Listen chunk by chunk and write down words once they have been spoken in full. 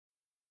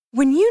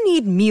When you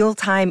need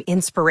mealtime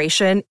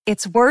inspiration,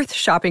 it's worth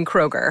shopping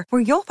Kroger,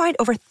 where you'll find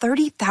over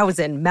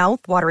 30,000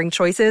 mouth-watering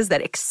choices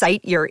that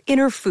excite your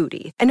inner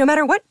foodie. And no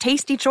matter what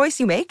tasty choice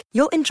you make,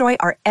 you'll enjoy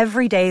our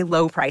everyday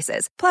low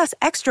prices, plus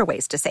extra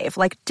ways to save,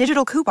 like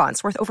digital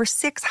coupons worth over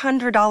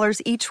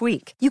 $600 each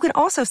week. You can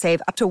also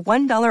save up to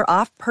 $1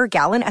 off per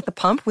gallon at the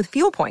pump with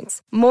fuel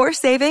points. More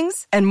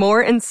savings and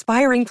more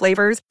inspiring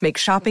flavors make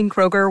shopping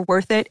Kroger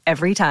worth it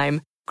every time.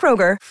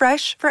 Kroger,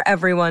 fresh for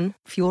everyone.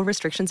 Fuel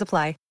restrictions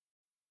apply.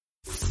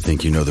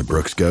 Think you know the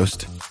Brooks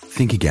Ghost?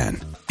 Think again.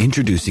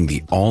 Introducing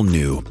the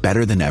all-new,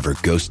 better-than-ever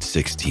Ghost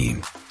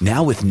 16.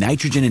 Now with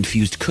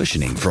nitrogen-infused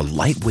cushioning for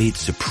lightweight,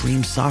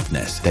 supreme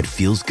softness that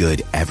feels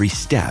good every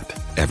step,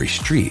 every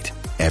street,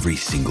 every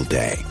single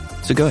day.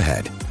 So go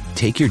ahead,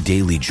 take your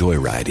daily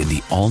joyride in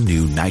the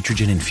all-new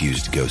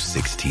nitrogen-infused Ghost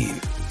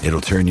 16.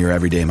 It'll turn your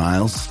everyday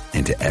miles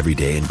into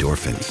everyday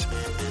endorphins.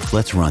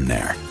 Let's run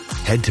there.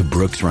 Head to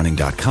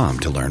brooksrunning.com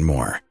to learn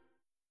more.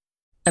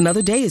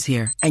 Another day is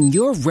here, and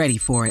you're ready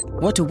for it.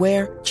 What to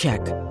wear? Check.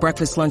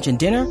 Breakfast, lunch, and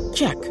dinner?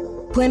 Check.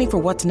 Planning for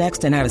what's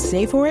next and how to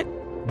save for it?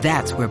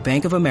 That's where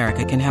Bank of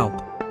America can help.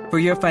 For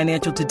your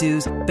financial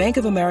to-dos, Bank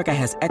of America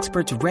has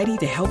experts ready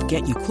to help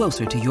get you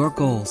closer to your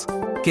goals.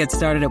 Get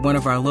started at one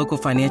of our local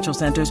financial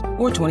centers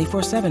or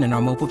 24/7 in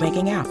our mobile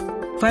banking app.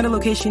 Find a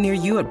location near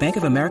you at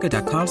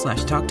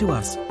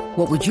bankofamerica.com/talktous.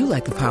 What would you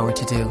like the power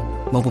to do?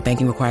 Mobile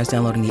banking requires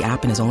downloading the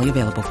app and is only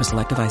available for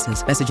select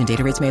devices. Message and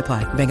data rates may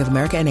apply. Bank of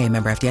America N.A.,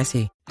 member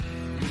FDIC.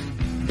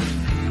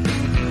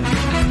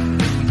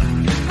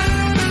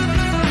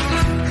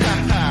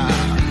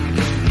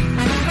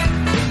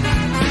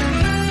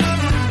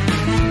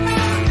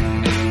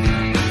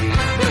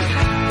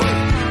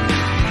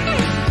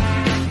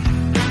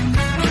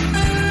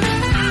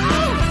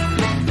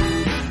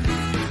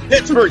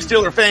 Pittsburgh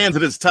Steelers fans,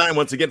 it is time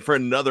once again for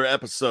another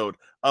episode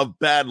of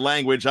Bad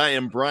Language. I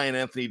am Brian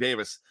Anthony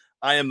Davis.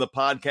 I am the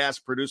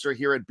podcast producer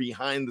here at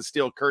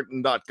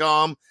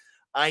BehindTheSteelCurtain.com.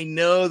 I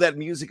know that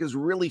music is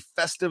really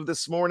festive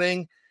this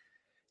morning,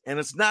 and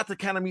it's not the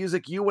kind of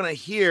music you want to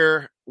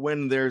hear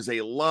when there's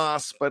a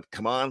loss, but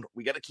come on,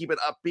 we got to keep it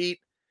upbeat.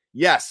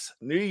 Yes,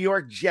 New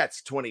York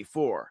Jets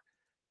 24,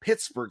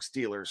 Pittsburgh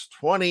Steelers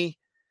 20.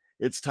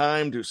 It's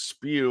time to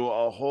spew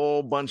a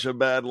whole bunch of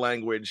bad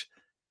language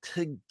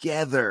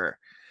together.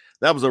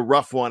 That was a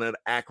rough one at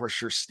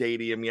Acrisure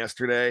Stadium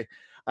yesterday.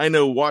 I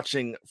know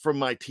watching from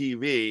my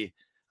TV,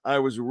 I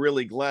was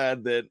really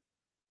glad that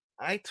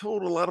I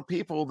told a lot of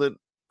people that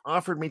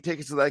offered me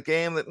tickets to that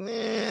game that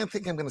I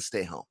think I'm going to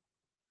stay home.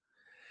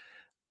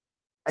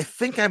 I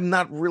think I'm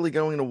not really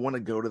going to want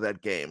to go to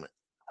that game.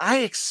 I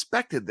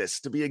expected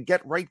this to be a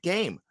get-right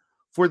game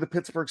for the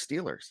Pittsburgh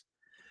Steelers.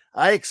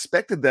 I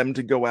expected them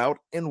to go out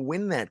and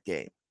win that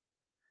game.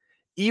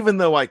 Even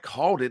though I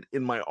called it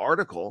in my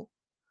article,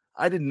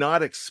 I did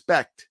not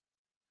expect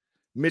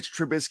Mitch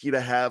Trubisky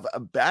to have a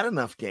bad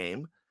enough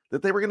game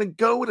that they were going to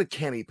go to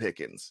Kenny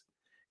Pickens.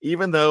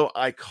 Even though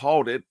I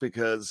called it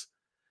because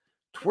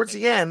towards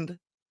the end,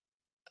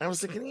 I was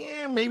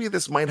thinking, maybe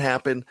this might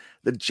happen.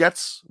 The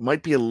Jets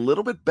might be a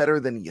little bit better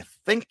than you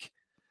think.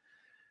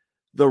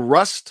 The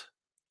rust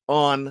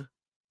on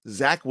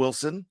Zach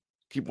Wilson,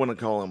 keep wanting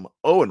to call him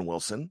Owen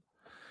Wilson,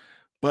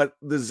 but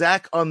the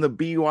Zach on the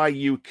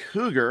BYU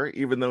Cougar,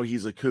 even though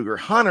he's a Cougar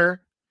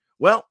hunter,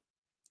 well,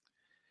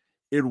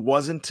 it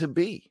wasn't to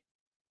be,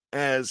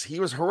 as he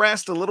was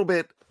harassed a little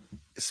bit,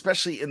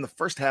 especially in the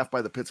first half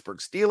by the Pittsburgh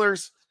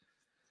Steelers,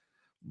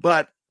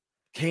 but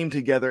came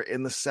together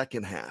in the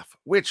second half,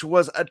 which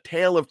was a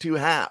tale of two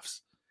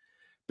halves.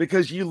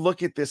 Because you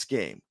look at this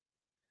game,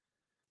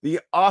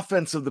 the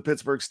offense of the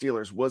Pittsburgh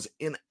Steelers was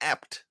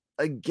inept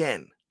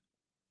again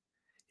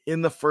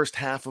in the first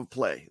half of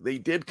play. They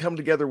did come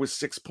together with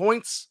 6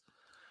 points.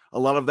 A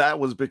lot of that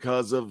was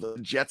because of the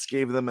Jets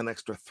gave them an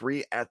extra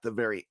 3 at the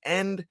very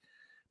end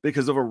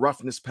because of a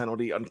roughness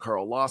penalty on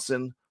Carl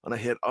Lawson on a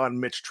hit on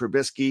Mitch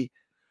Trubisky,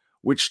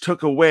 which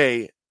took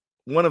away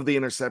one of the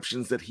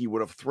interceptions that he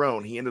would have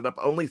thrown. He ended up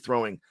only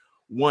throwing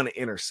one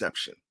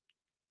interception.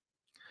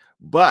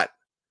 But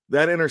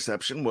that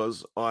interception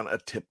was on a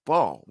tip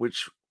ball,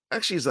 which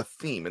actually is a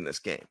theme in this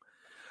game.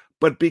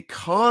 But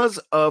because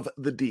of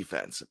the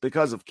defense,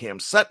 because of Cam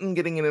Sutton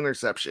getting an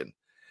interception,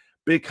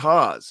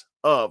 because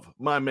of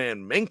my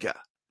man Minkah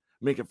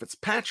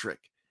Fitzpatrick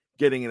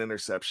getting an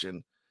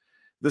interception,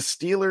 the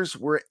Steelers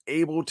were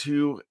able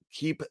to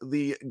keep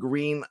the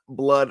green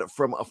blood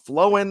from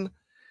flowing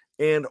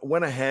and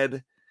went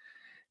ahead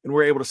and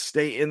were able to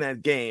stay in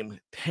that game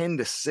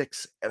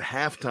 10-6 at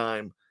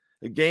halftime,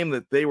 a game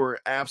that they were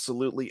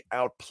absolutely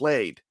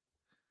outplayed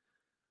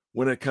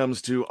when it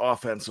comes to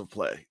offensive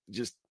play.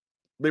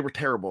 They were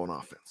terrible in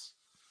offense.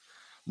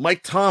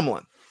 Mike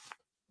Tomlin,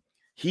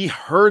 he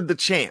heard the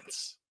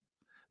chants.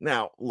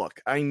 Now,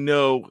 look, I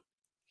know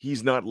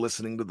he's not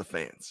listening to the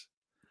fans.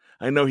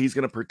 I know he's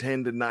going to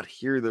pretend to not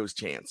hear those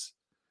chants.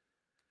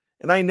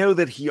 And I know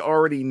that he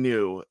already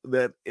knew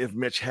that if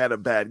Mitch had a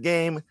bad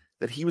game,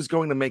 that he was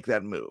going to make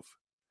that move.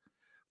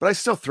 But I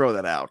still throw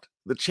that out.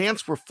 The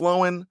chants were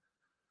flowing.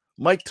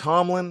 Mike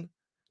Tomlin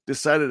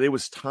decided it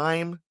was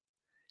time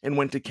and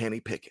went to Kenny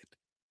Pickett.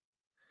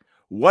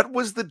 What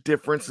was the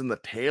difference in the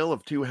tale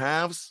of two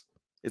halves?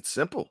 It's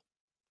simple.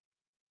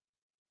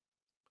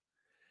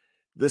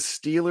 The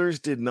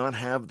Steelers did not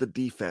have the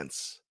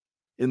defense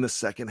in the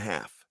second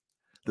half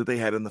that they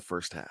had in the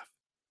first half.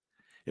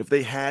 If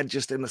they had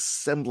just a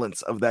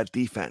semblance of that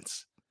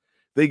defense,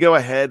 they go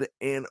ahead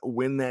and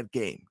win that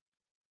game.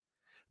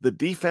 The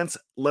defense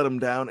let them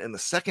down in the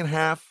second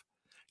half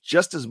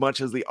just as much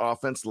as the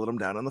offense let them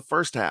down in the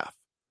first half.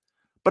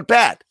 But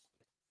bad.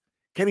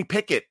 Kenny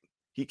Pickett,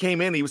 he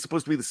came in, he was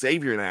supposed to be the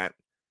savior in that.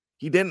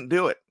 He didn't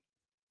do it.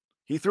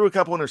 He threw a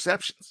couple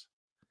interceptions.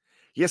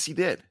 Yes, he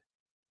did.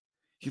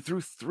 He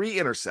threw 3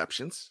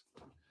 interceptions.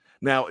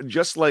 Now,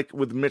 just like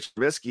with Mitch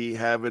Trubisky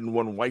having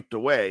one wiped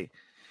away,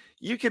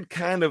 you could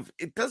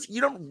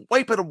you don't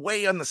wipe it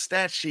away on the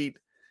stat sheet,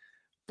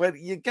 but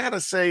you got to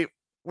say,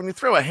 when you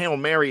throw a Hail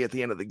Mary at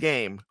the end of the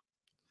game,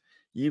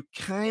 you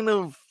kind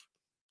of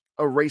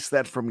erase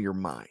that from your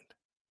mind.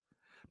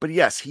 But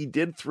yes, he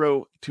did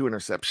throw 2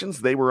 interceptions.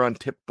 They were on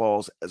tip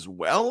balls as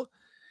well.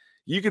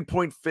 You could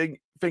point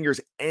fingers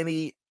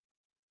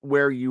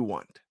anywhere you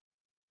want.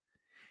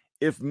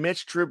 If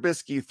Mitch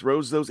Trubisky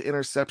throws those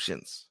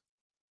interceptions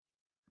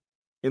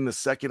in the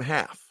second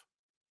half,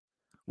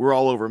 we're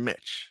all over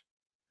Mitch.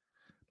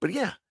 But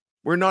yeah,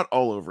 we're not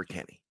all over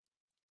Kenny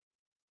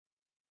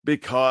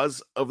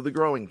because of the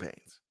growing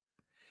pains.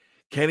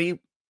 Kenny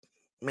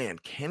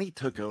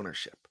took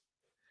ownership.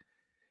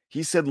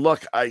 He said,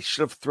 look, I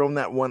should have thrown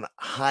that one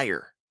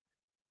higher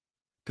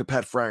to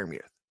Pat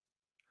Freiermuth.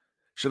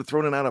 Should have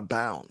thrown it out of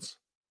bounds.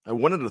 I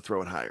wanted to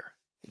throw it higher.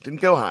 It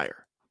didn't go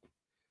higher.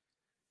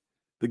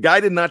 The guy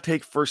did not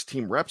take first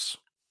team reps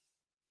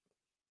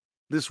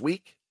this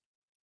week.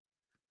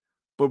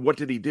 But what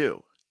did he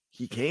do?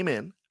 He came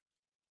in,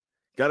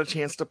 got a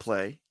chance to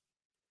play,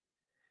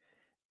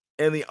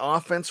 and the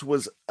offense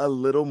was a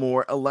little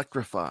more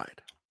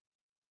electrified.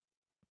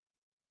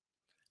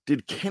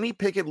 Did Kenny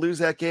Pickett lose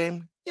that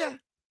game? Yeah,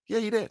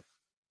 he did.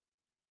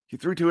 He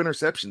threw 2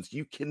 interceptions.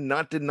 You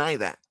cannot deny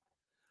that.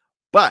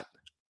 But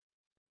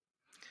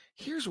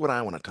here's what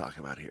I want to talk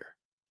about here.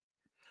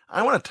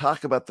 I want to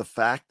talk about the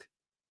fact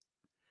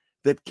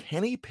that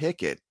Kenny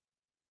Pickett,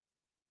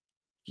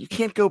 you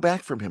can't go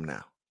back from him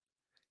now.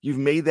 You've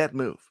made that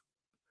move.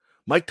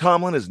 Mike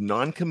Tomlin is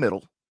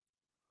non-committal.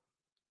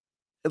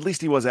 At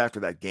least he was after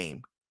that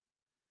game.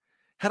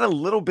 Had a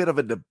little bit of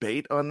a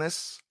debate on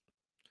this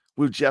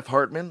with Jeff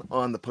Hartman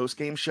on the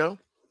postgame show.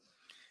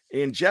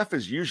 And Jeff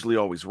is usually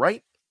always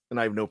right, and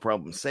I have no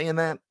problem saying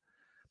that.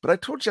 But I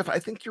told Jeff, I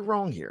think you're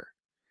wrong here.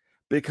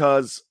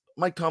 Because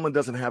Mike Tomlin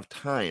doesn't have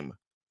time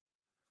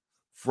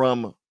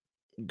from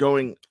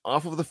going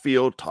off of the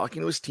field,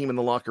 talking to his team in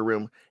the locker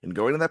room, and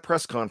going to that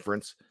press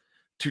conference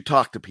to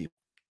talk to people.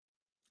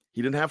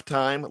 He didn't have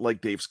time,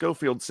 like Dave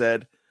Schofield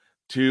said,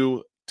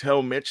 to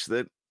tell Mitch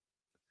that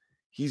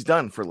he's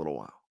done for a little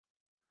while.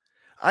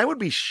 I would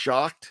be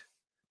shocked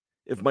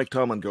if Mike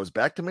Tomlin goes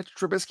back to Mitch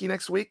Trubisky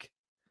next week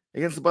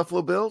against the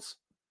Buffalo Bills.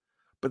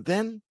 But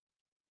then,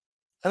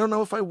 I don't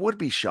know if I would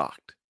be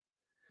shocked.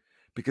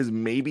 Because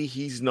maybe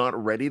he's not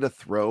ready to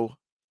throw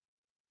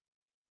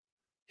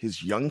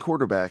his young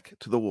quarterback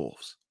to the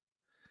Wolves.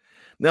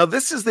 Now,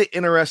 this is the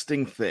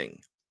interesting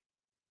thing.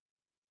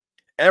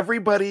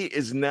 Everybody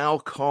is now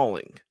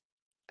calling,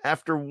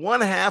 after one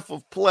half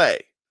of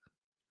play,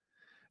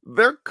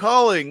 they're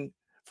calling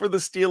for the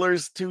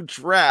Steelers to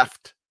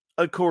draft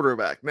a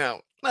quarterback.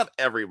 Now, not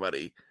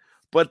everybody,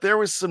 but there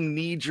was some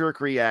knee-jerk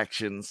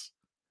reactions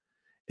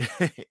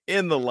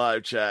in the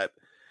live chat.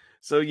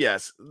 So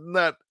yes,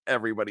 not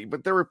everybody,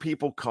 but there were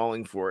people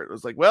calling for it. It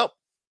was like, well,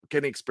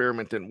 Kenny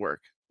experiment didn't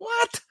work.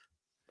 What?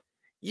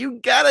 You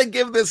gotta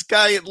give this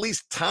guy at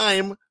least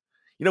time.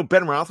 You know,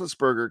 Ben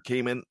Roethlisberger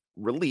came in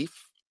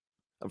relief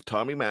of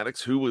Tommy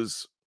Maddox,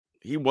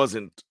 he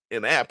wasn't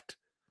inept.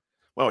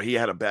 Well, he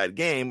had a bad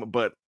game,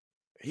 but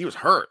he was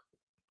hurt.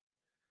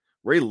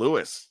 Ray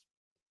Lewis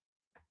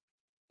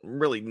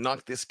really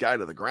knocked this guy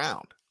to the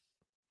ground.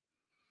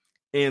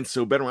 And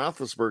so Ben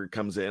Roethlisberger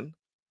comes in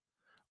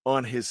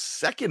on his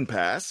second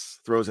pass,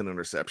 throws an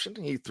interception.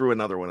 He threw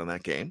another one in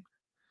that game.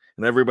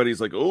 And everybody's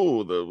like,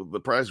 oh, the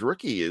prize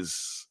rookie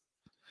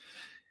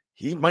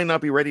he might not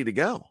be ready to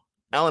go.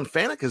 Alan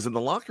Faneca is in the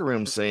locker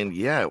room saying,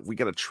 yeah, we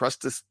got to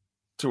trust this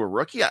to a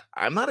rookie.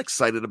 I'm not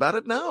excited about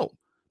it. No,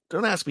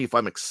 don't ask me if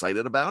I'm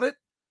excited about it.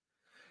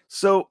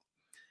 So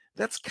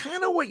that's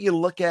kind of what you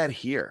look at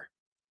here.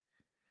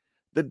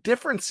 The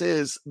difference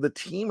is the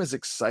team is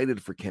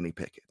excited for Kenny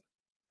Pickett.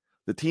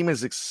 The team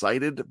is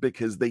excited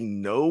because they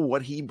know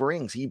what he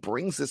brings. He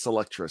brings this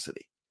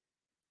electricity.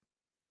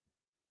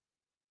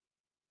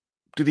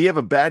 Did he have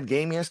a bad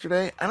game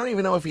yesterday? I don't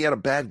even know if he had a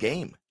bad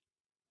game.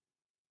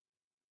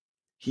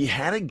 He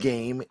had a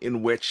game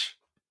in which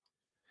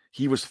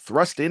he was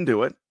thrust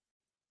into it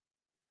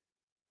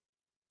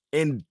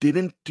and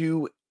didn't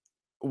do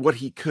what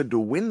he could to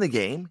win the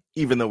game,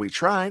 even though he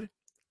tried.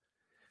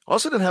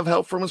 Also didn't have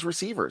help from his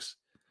receivers.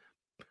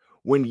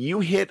 When you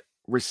hit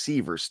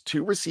receivers,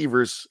 two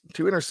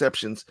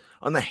interceptions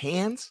on the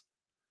hands,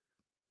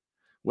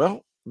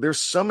 well,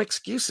 there's some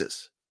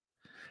excuses.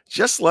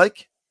 Just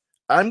like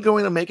I'm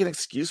going to make an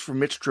excuse for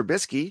Mitch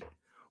Trubisky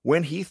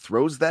when he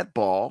throws that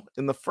ball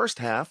in the first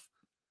half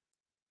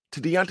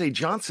to Deontay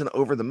Johnson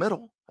over the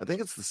middle. I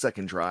think it's the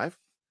second drive.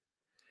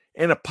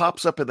 And it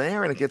pops up in the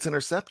air and it gets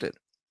intercepted.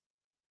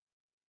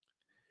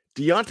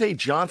 Deontay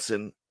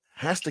Johnson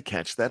has to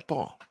catch that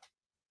ball.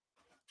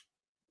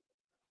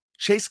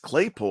 Chase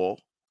Claypool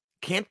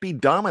can't be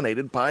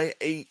dominated by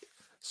a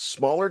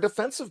smaller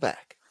defensive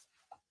back.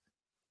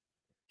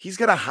 He's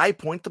got to high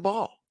point the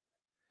ball,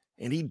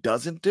 and he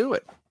doesn't do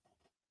it.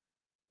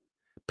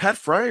 Pat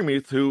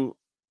Freiermuth, who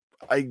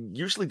I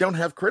usually don't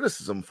have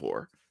criticism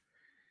for,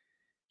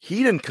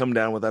 he didn't come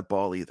down with that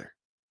ball either.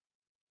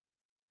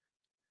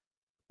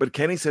 But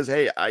Kenny says,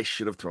 hey, I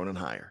should have thrown it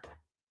higher.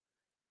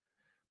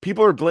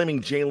 People are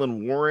blaming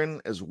Jaylen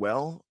Warren as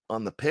well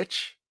on the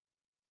pitch.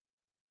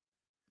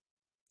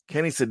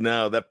 Kenny said,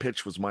 no, that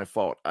pitch was my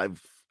fault.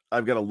 I've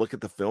got to look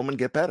at the film and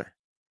get better.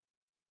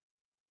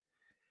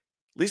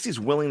 At least he's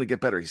willing to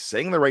get better. He's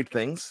saying the right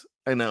things,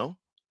 I know.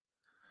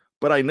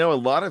 But I know a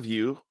lot of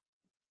you,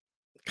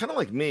 kind of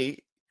like me,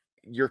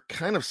 you're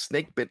kind of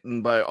snake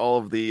bitten by all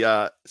of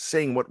the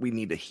saying what we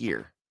need to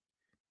hear.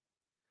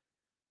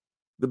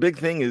 The big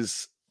thing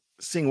is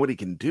seeing what he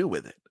can do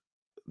with it.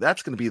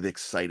 That's going to be the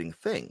exciting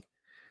thing.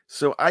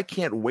 So I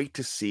can't wait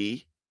to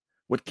see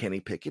what Kenny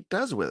Pickett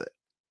does with it.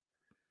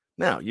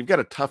 Now, you've got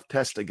a tough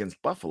test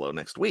against Buffalo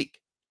next week.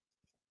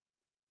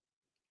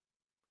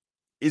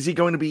 Is he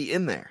going to be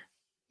in there?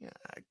 Yeah,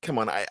 come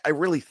on, I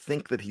really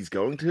think that he's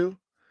going to.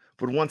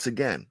 But once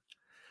again,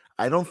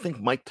 I don't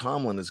think Mike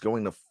Tomlin is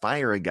going to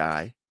fire a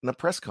guy in a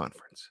press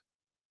conference.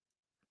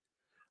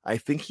 I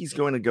think he's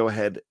going to go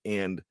ahead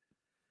and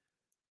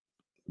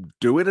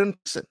do it in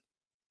person.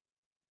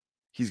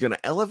 He's going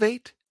to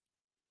elevate,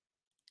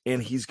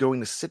 and he's going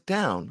to sit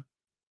down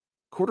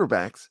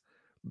quarterbacks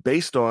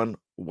based on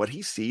what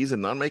he sees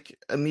and not make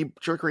a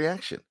knee-jerk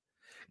reaction.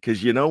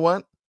 Because you know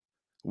what?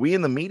 We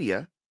in the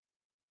media,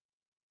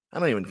 I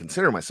don't even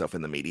consider myself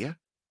in the media,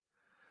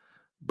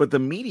 but the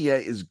media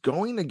is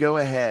going to go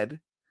ahead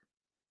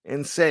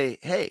and say,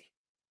 hey,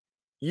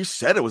 you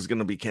said it was going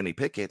to be Kenny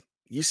Pickett.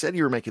 You said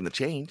you were making the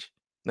change.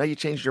 Now you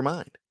changed your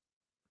mind.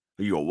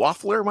 Are you a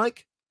waffler,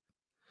 Mike?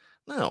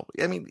 No,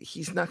 I mean,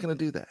 he's not going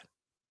to do that.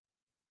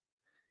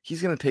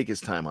 He's going to take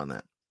his time on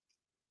that.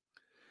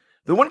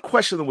 The one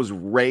question that was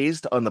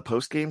raised on the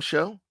postgame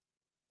show,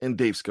 and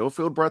Dave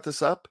Schofield brought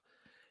this up,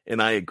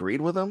 and I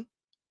agreed with him.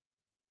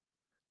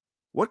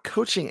 What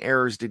coaching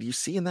errors did you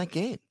see in that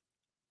game?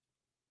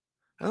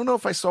 I don't know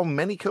if I saw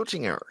many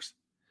coaching errors.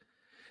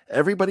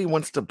 Everybody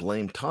wants to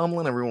blame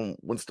Tomlin. Everyone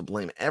wants to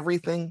blame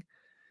everything.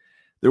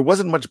 There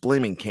wasn't much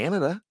blaming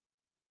Canada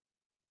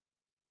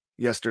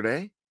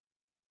yesterday.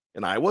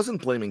 And I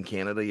wasn't blaming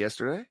Canada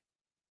yesterday.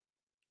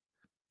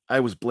 I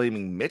was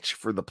blaming Mitch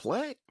for the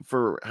play,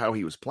 for how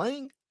he was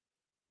playing.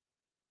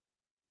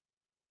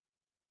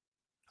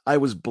 I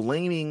was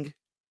blaming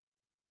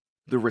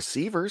the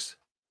receivers.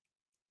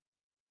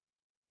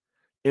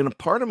 And a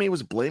part of me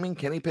was blaming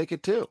Kenny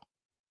Pickett too.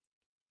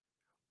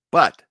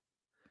 But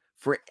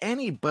for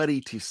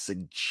anybody to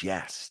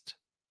suggest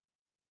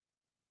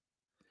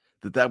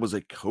that that was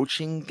a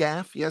coaching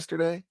gaffe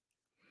yesterday,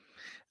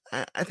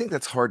 I think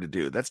that's hard to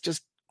do. That's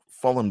just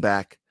falling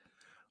back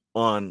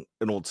on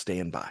an old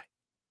standby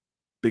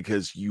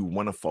because you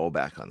want to fall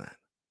back on that.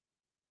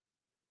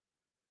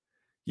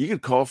 You can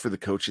call for the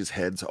coaches'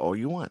 heads all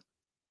you want.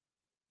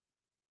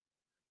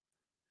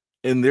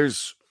 And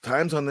there's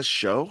times on this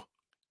show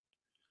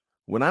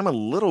when I'm a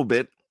little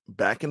bit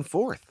back and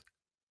forth.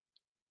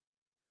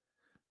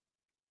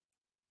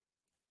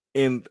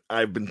 And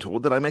I've been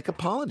told that I make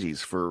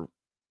apologies for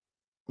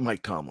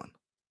Mike Tomlin.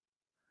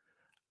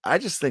 I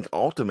just think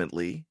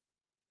ultimately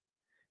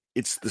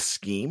it's the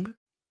scheme.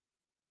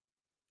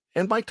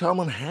 And Mike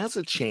Tomlin has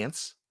a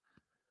chance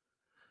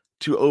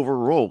to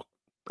overrule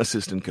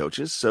assistant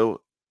coaches.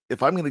 So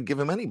if I'm going to give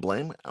him any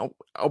blame,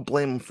 I'll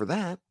blame him for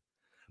that.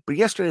 But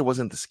yesterday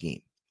wasn't the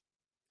scheme.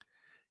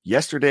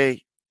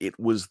 Yesterday, it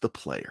was the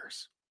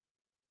players.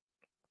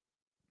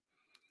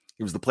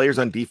 It was the players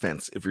on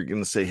defense. If you're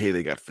going to say, hey,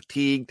 they got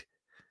fatigued,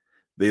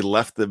 they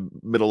left the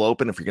middle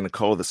open. If you're going to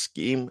call the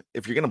scheme,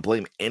 if you're going to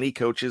blame any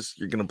coaches,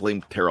 you're going to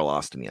blame Terrell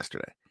Austin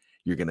yesterday.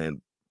 You're going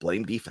to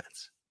blame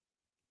defense.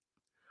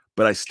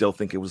 But I still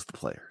think it was the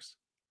players.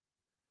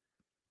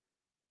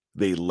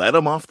 They let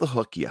him off the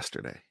hook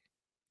yesterday.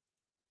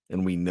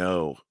 And we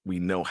know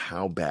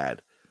how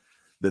bad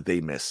that they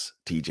miss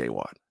TJ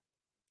Watt.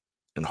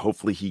 And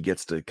hopefully he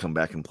gets to come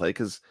back and play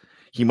because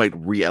he might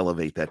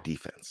re-elevate that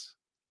defense.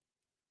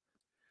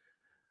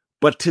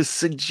 But to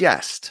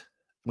suggest,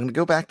 I'm going to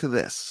go back to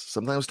this,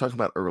 something I was talking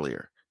about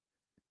earlier,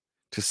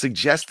 to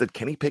suggest that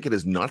Kenny Pickett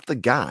is not the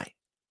guy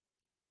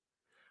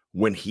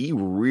when he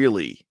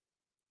really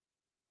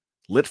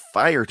lit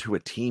fire to a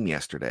team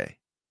yesterday.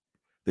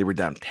 They were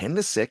down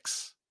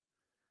 10-6.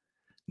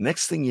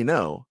 Next thing you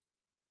know,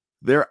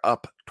 they're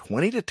up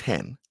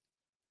 20-10.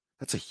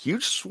 That's a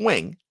huge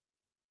swing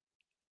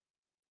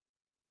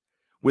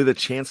with a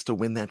chance to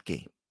win that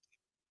game.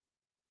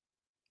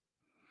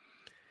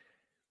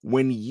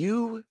 When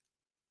you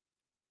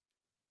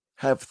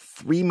have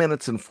 3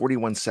 minutes and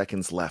 41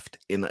 seconds left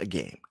in a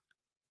game,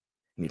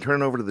 and you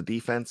turn it over to the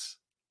defense,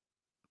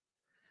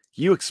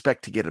 you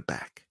expect to get it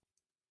back.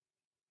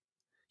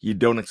 You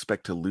don't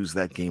expect to lose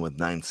that game with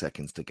 9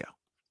 seconds to go.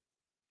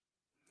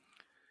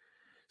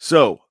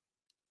 So,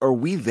 are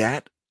we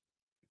that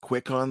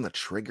quick on the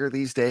trigger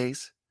these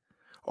days?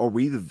 Are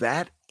we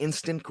that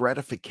instant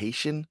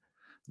gratification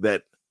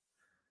that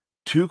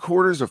 2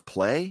 quarters of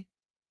play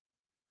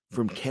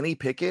from Kenny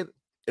Pickett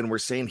and we're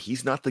saying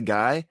he's not the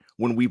guy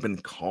when we've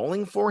been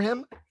calling for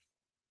him?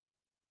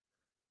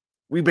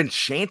 We've been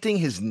chanting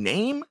his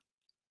name?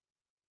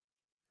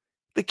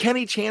 The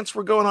Kenny chants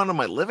were going on in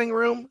my living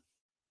room.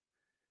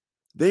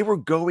 They were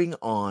going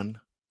on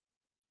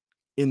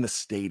in the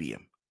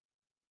stadium.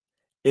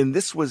 And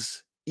this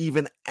was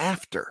even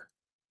after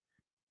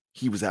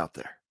he was out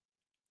there.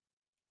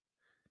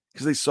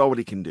 Because they saw what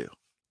he can do.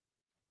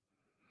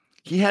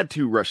 He had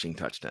 2 rushing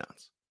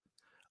touchdowns.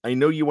 I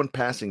know you want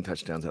passing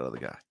touchdowns out of the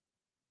guy.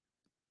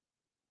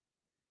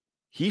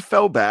 He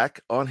fell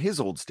back on his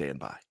old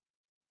standby.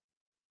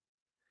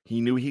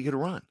 He knew he could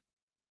run.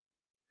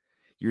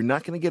 You're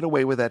not going to get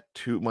away with that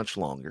too much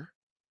longer.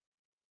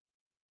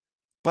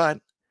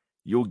 But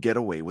you'll get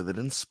away with it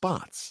in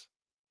spots.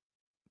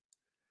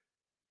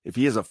 If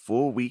he has a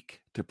full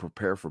week to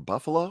prepare for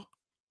Buffalo,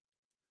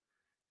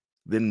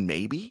 then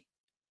maybe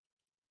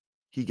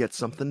he gets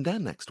something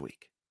done next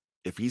week.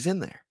 If he's in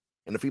there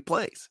and if he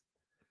plays.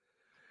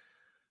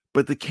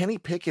 But the Kenny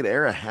Pickett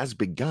era has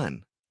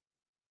begun.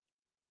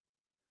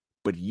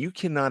 But you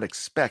cannot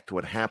expect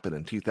what happened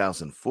in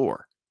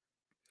 2004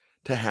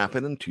 to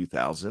happen in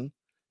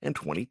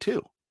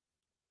 2022.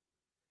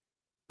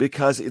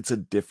 Because it's a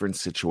different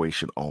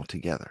situation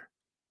altogether.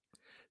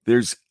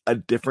 There's a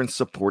different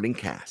supporting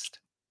cast.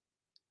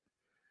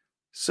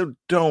 So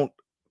don't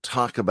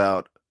talk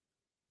about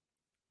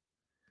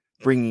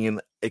bringing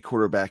in a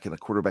quarterback in a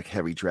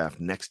quarterback-heavy draft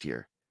next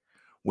year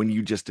when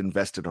you just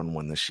invested on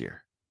one this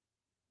year.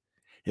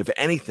 If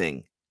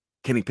anything,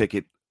 Kenny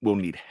Pickett will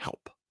need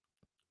help.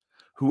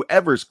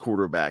 Whoever's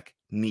quarterback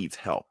needs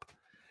help.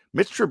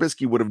 Mitch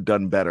Trubisky would have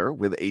done better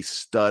with a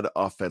stud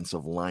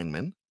offensive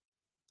lineman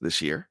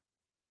this year.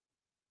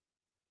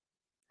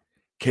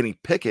 Kenny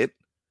Pickett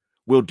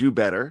will do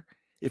better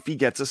if he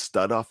gets a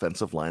stud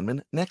offensive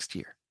lineman next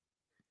year.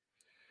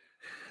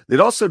 They'd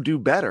also do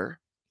better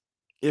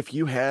if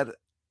you had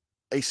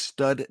a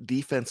stud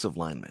defensive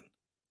lineman,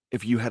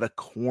 if you had a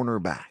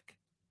cornerback.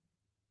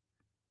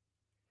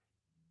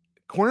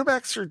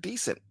 Cornerbacks are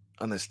decent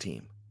on this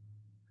team,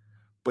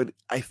 but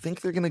I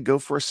think they're going to go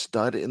for a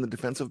stud in the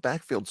defensive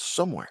backfield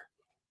somewhere.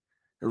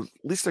 Or at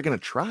least they're going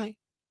to try.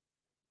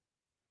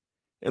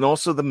 And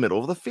also the middle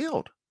of the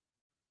field.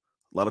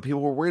 A lot of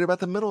people were worried about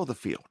the middle of the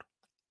field.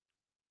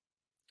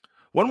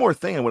 One more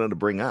thing I wanted to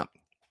bring up.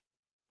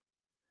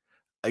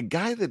 A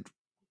guy that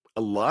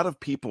a lot of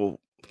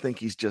people think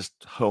he's just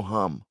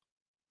ho-hum.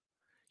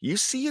 You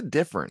see a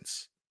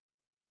difference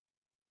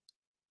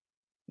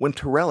when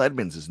Terrell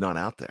Edmunds is not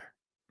out there.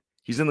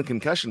 He's in the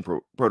concussion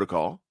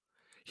protocol.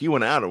 He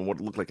went out on what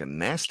looked like a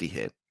nasty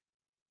hit.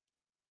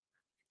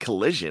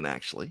 Collision,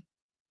 actually.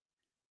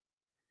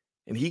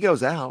 And he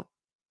goes out,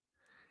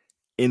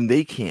 and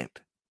they can't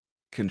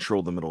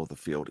control the middle of the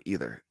field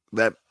either.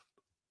 That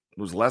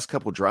those last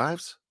couple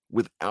drives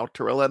without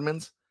Terrell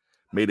Edmunds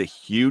made a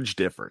huge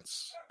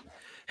difference.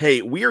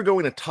 Hey, we are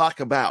going to talk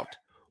about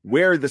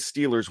where the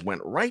Steelers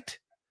went right,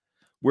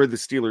 where the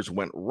Steelers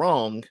went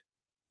wrong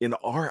in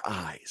our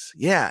eyes.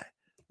 Yeah,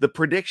 the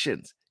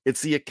predictions.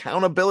 It's the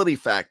accountability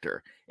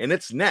factor, and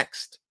it's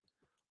next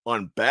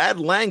on Bad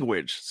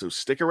Language. So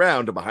stick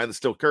around to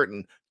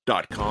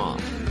BehindTheSteelCurtain.com.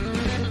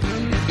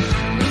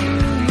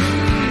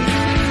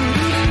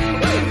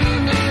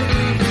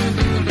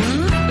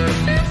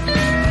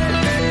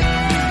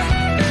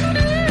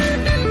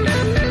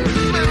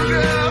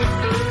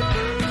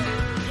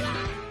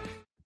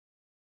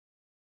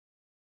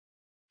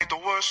 The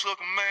worst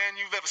looking man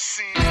you've ever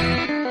seen.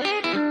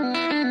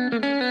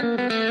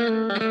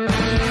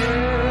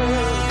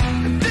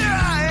 There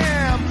I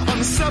am on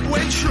the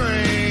subway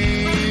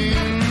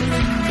train,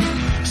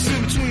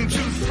 sitting between 2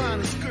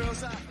 finest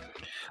girls.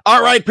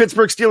 All right,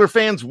 Pittsburgh Steelers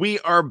fans, we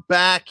are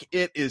back.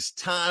 It is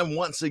time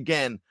once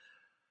again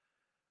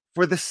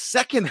for the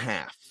second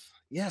half.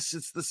 Yes,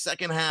 it's the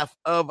second half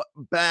of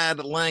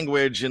Bad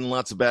Language, and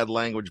lots of bad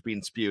language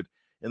being spewed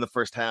in the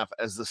first half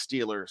as the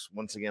Steelers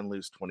once again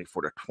lose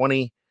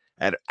 24-20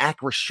 at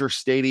Acrisure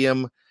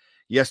Stadium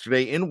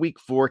yesterday in week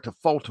 4 to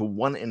fall to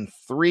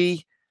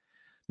 1-3.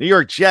 New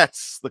York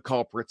Jets, the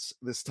culprits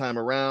this time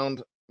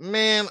around.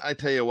 Man, I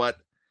tell you what,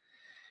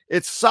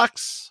 it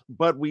sucks,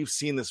 but we've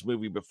seen this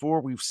movie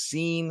before. We've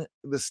seen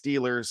the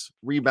Steelers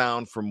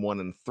rebound from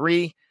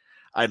 1-3.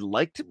 I'd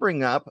like to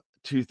bring up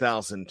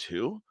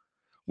 2002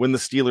 when the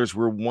Steelers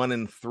were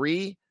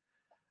 1-3,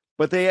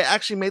 but they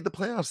actually made the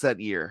playoffs that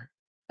year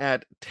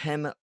at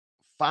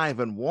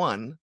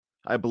 10-5-1.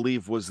 I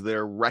believe was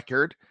their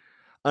record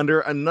under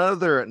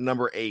another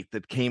number 8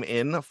 that came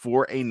in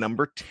for a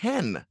number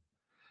 10.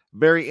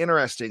 Very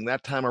interesting.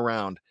 That time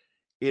around,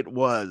 it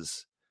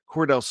was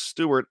Cordell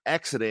Stewart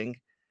exiting,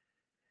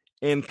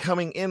 and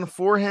coming in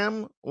for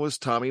him was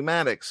Tommy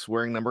Maddox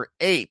wearing number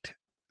 8.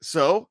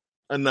 So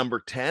a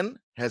number 10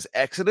 has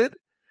exited.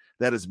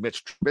 That is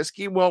Mitch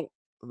Trubisky. Well,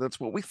 that's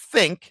what we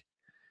think.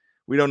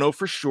 We don't know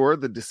for sure.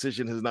 The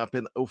decision has not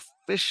been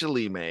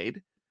officially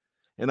made,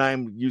 and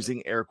I'm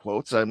using air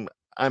quotes. I'm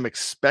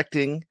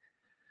expecting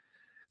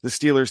the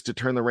Steelers to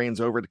turn the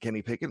reins over to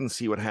Kenny Pickett and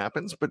see what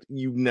happens, but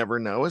you never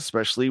know,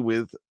 especially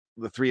with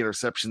the 3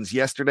 interceptions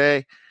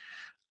yesterday.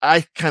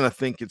 I kind of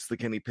think it's the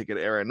Kenny Pickett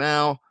era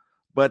now,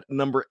 but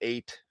number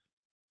 8,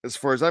 as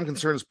far as I'm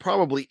concerned, is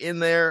probably in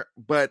there,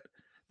 but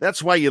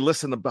that's why you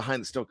listen to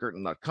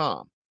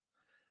BehindTheSteelCurtain.com.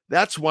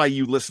 That's why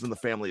you listen to the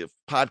Family of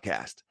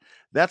Podcast.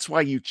 That's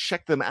why you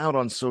check them out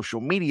on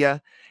social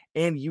media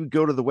and you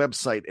go to the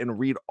website and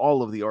read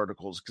all of the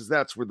articles, because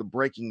that's where the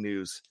breaking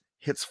news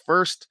hits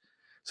first.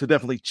 So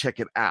definitely check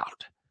it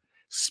out.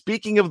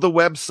 Speaking of the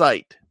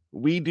website,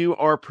 we do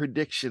our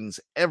predictions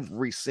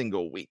every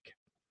single week.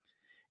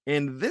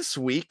 And this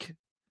week,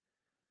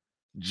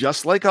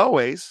 just like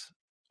always,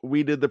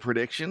 we did the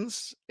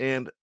predictions,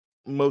 and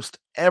most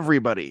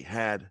everybody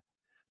had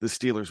the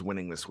Steelers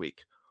winning this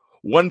week.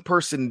 One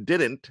person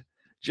didn't,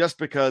 just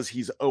because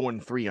he's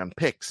 0-3 on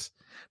picks.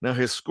 Now,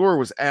 his score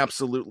was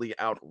absolutely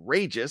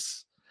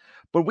outrageous,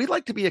 but we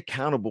like to be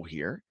accountable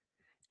here,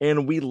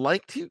 and we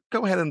like to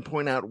go ahead and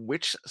point out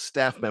which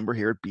staff member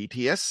here at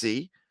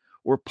BTSC,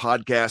 or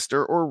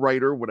podcaster, or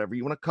writer, whatever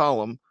you want to call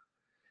them,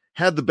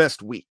 had the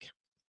best week.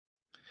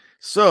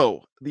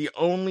 So, the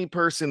only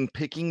person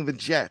picking the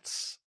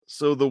Jets,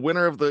 so the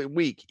winner of the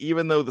week,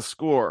 even though the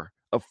score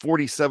of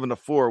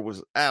 47-4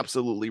 was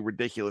absolutely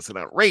ridiculous and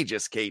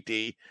outrageous,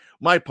 KT,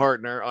 my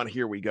partner on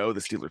Here We Go,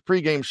 the Steelers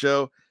pregame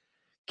show,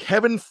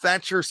 Kevin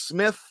Thatcher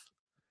Smith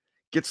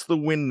gets the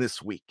win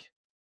this week.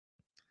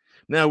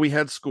 Now, we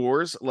had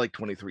scores like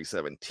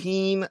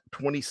 23-17,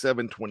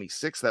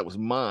 27-26, that was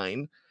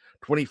mine,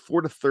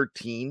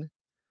 24-13,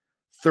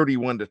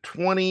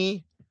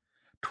 31-20,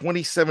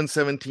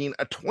 27-17,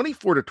 a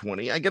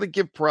 24-20. I got to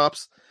give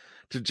props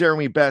to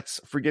Jeremy Betts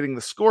for getting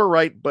the score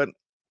right, but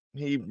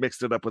he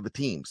mixed it up with the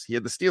teams. He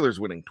had the Steelers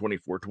winning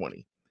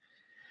 24-20.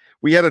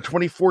 We had a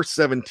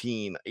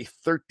 24-17, a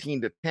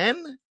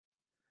 13-10,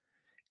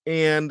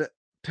 and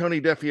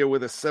Tony Defio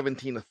with a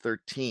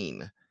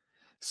 17-13.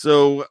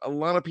 So a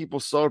lot of people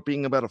saw it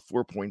being about a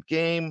 4-point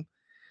game.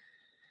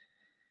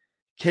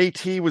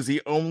 KT was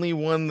the only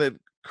one that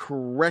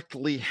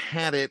correctly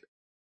had it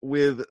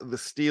with the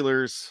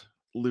Steelers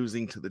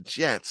losing to the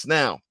Jets.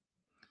 Now,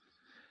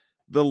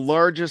 the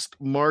largest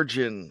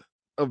margin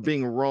of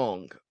being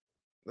wrong,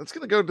 that's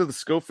going to go to the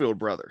Schofield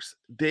brothers.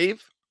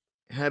 Dave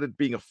had it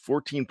being a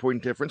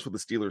 14-point difference with the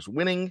Steelers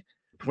winning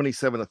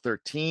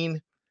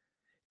 27-13,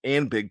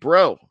 and Big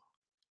Bro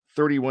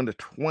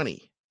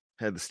 31-20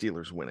 had the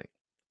Steelers winning.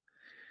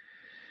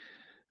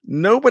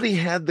 Nobody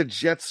had the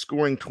Jets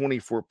scoring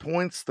 24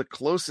 points. The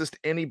closest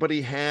anybody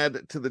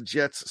had to the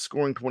Jets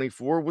scoring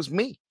 24 was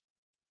me.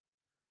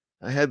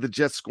 I had the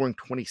Jets scoring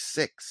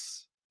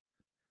 26,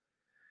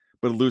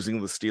 but losing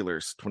the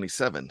Steelers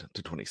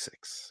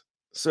 27-26.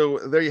 So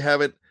there you have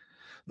it.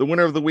 The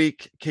winner of the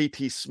week,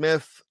 KT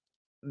Smith,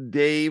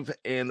 Dave,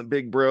 and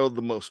Big Bro,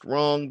 the most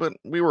wrong, but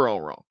we were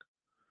all wrong.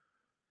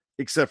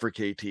 Except for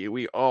KT.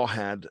 We all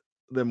had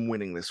them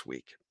winning this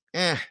week.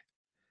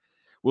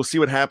 We'll see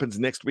what happens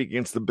next week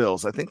against the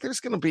Bills. I think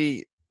there's going to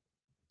be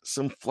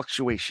some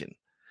fluctuation.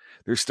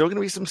 There's still going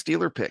to be some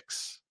Steeler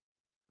picks.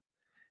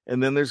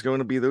 And then there's going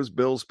to be those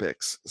Bills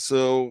picks.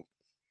 So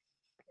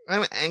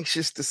I'm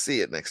anxious to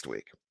see it next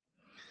week.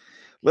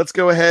 Let's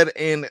go ahead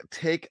and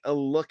take a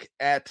look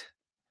at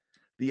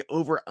the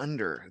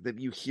over-under that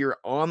you hear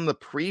on the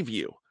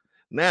preview.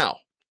 Now,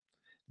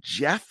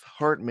 Jeff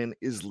Hartman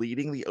is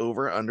leading the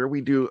over-under. We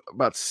do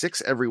about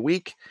 6 every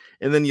week,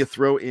 and then you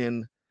throw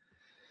in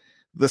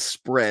the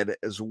spread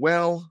as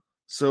well.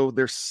 So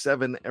there's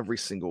 7 every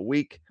single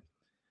week.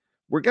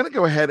 We're going to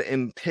go ahead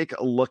and take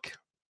a look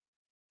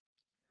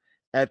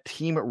at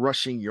team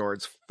rushing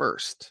yards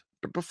first.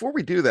 But before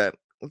we do that,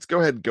 let's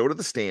go ahead and go to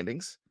the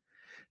standings.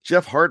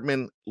 Jeff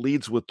Hartman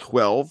leads with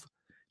 12.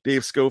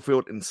 Dave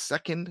Schofield in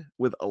second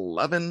with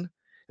 11.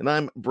 And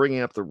I'm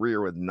bringing up the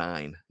rear with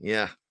 9.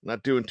 Yeah,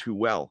 not doing too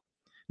well.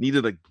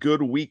 Needed a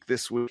good week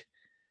this week.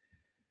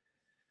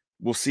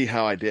 We'll see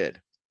how I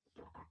did.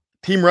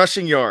 Team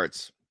rushing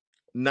yards,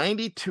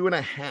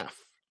 92.5.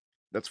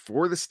 That's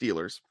for the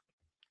Steelers.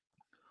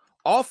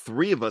 All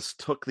 3 of us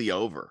took the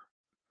over.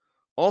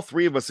 All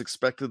 3 of us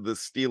expected the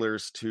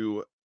Steelers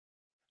to,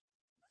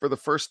 for the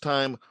first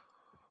time,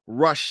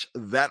 rush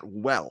that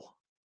well.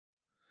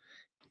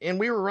 And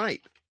we were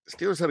right.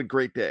 Steelers had a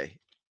great day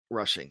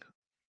rushing.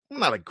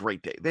 Not a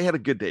great day. They had a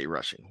good day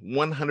rushing.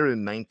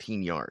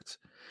 119 yards.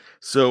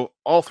 So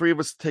all 3 of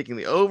us taking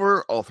the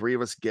over. All 3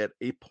 of us get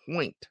a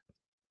point.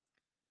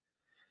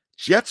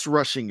 Jets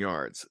rushing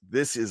yards.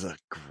 This is a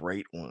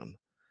great one.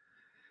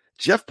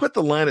 Jeff put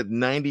the line at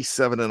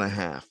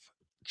 97.5.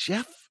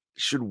 Jeff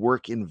should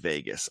work in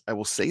Vegas. I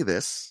will say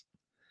this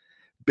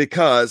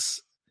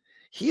because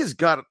he has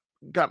gotten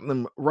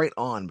them right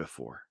on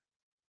before.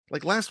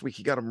 Like last week,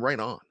 he got them right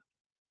on.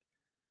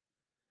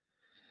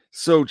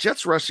 So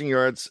Jets rushing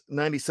yards,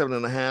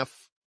 97.5.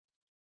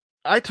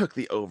 I took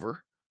the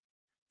over.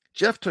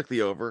 Jeff took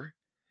the over.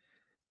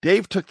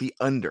 Dave took the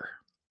under.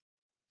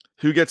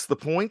 Who gets the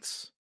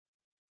points?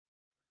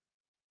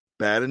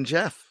 Bad and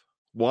Jeff.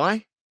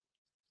 Why?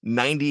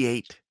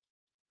 98.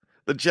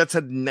 The Jets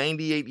had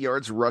 98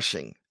 yards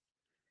rushing,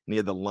 and he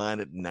had the line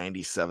at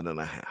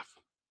 97.5.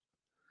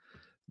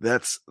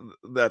 That's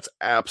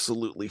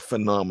absolutely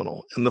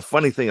phenomenal. And the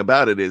funny thing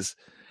about it is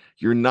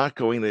you're not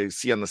going to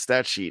see on the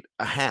stat sheet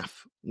a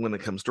half when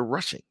it comes to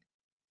rushing,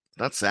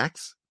 not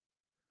sacks.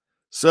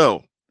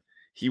 So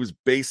he was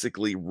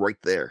basically right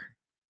there.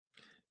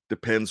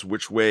 Depends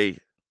which way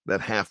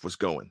that half was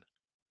going,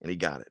 and he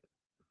got it.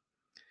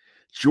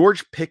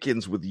 George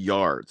Pickens with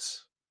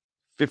yards,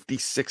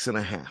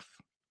 56.5.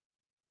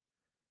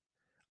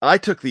 I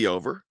took the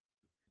over.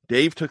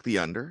 Dave took the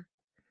under.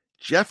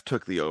 Jeff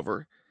took the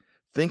over,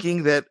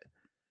 thinking that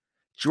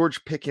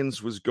George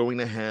Pickens was going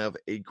to have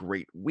a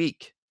great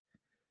week.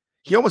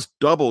 He almost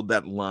doubled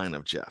that line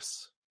of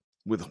Jeff's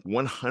with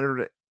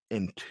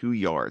 102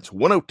 yards,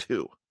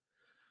 102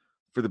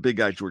 for the big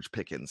guy, George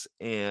Pickens.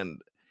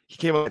 And he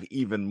came out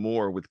even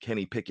more with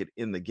Kenny Pickett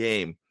in the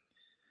game.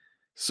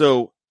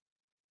 So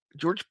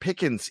George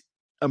Pickens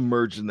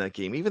emerged in that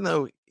game, even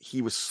though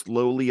he was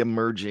slowly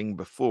emerging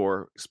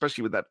before,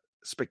 especially with that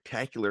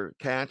spectacular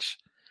catch.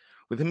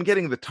 With him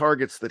getting the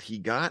targets that he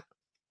got,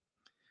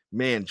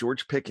 man,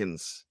 George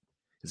Pickens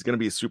is going to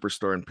be a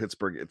superstar in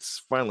Pittsburgh.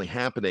 It's finally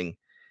happening.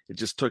 It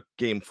just took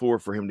game 4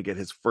 for him to get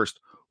his first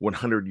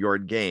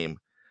 100-yard game,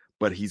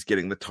 but he's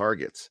getting the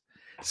targets.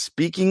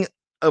 Speaking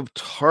of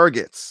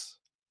targets,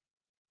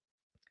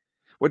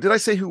 what did I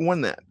say? Who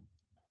won that?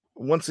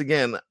 Once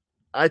again,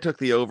 I took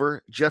the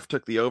over. Jeff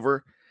took the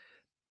over.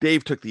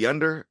 Dave took the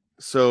under.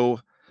 So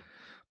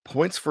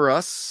points for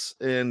us,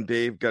 and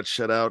Dave got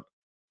shut out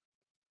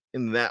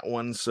in that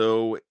one.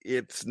 So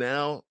it's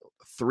now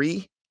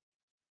 3-3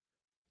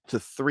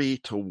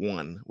 to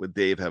 1 with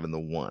Dave having the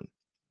 1.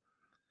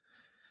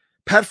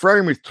 Pat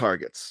Freiermuth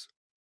targets.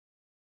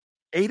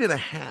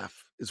 8.5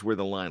 is where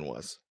the line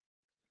was.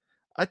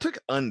 I took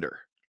under.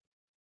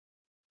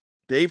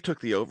 Dave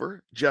took the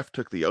over. Jeff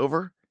took the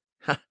over.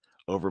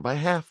 Over by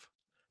half.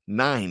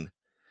 9.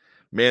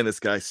 Man, this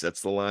guy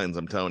sets the lines,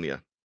 I'm telling you.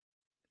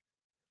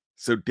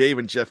 So Dave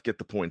and Jeff get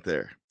the point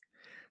there.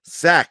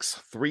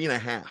 Sacks,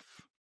 3.5.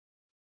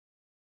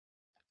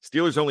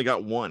 Steelers only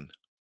got 1.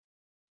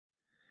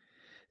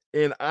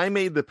 And I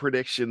made the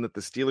prediction that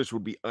the Steelers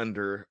would be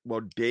under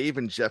while Dave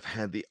and Jeff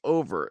had the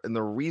over. And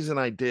the reason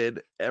I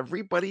did,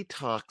 everybody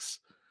talks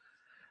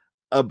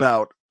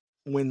about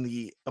when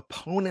the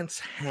opponents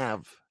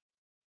have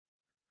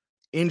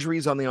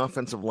injuries on the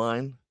offensive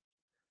line,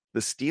 the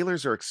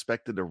Steelers are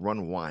expected to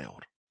run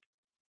wild.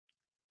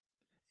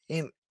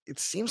 And it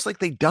seems like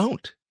they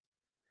don't. It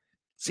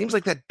seems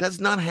like that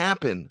does not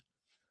happen.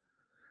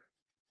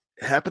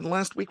 It happened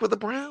last week with the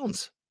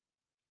Browns.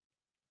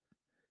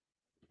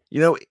 You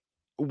know,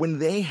 when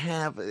they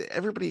have,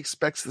 everybody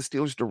expects the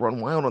Steelers to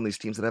run wild on these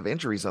teams that have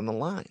injuries on the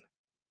line.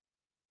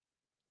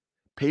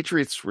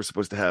 Patriots were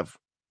supposed to have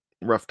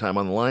a rough time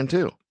on the line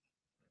too.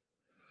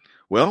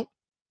 Well,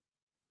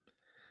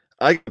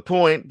 I get the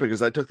point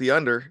because I took the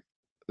under.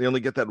 They only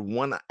get that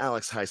 1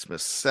 Alex Highsmith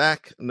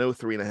sack, no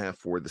 3.5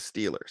 for the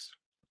Steelers.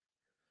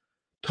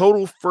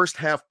 Total first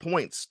half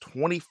points,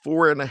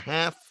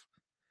 24.5.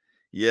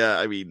 Yeah,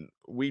 I mean,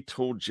 we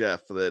told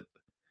Jeff that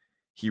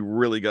he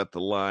really got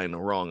the line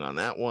wrong on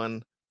that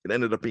one. It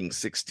ended up being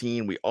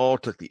 16. We all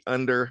took the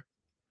under.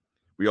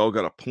 We all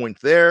got a point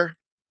there.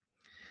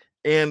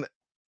 And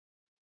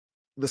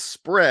the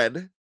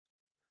spread,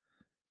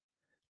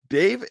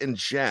 Dave and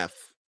Jeff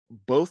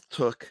both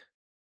took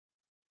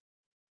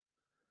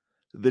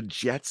the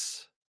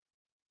Jets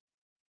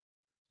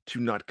to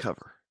not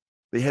cover.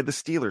 They had the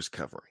Steelers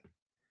covering.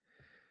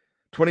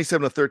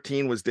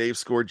 27-13 was Dave's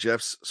score.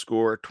 Jeff's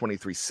score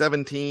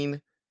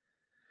 23-17.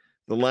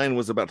 The line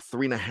was about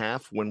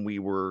 3.5 when we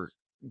were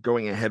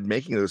going ahead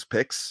making those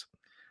picks.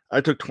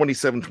 I took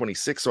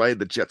 27-26, so I had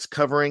the Jets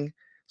covering,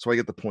 so I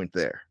get the point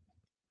there.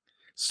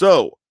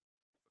 So,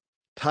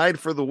 tied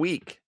for the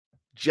week,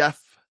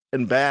 Jeff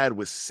and Bad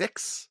with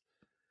 6,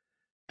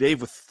 Dave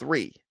with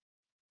 3.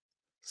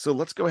 So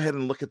let's go ahead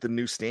and look at the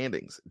new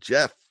standings.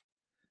 Jeff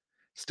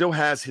still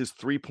has his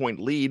 3-point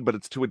lead, but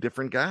it's to a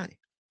different guy.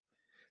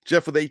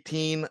 Jeff with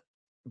 18,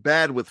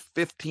 Bad with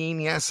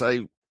 15. Yes,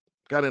 I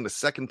got into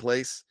second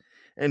place.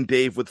 And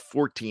Dave with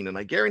 14. And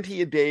I guarantee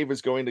you Dave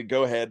is going to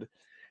go ahead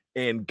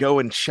and go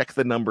and check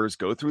the numbers,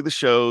 go through the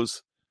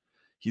shows.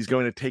 He's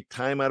going to take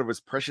time out of his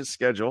precious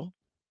schedule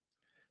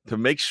to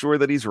make sure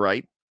that he's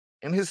right.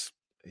 And his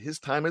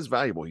time is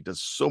valuable. He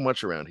does so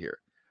much around here.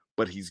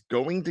 But he's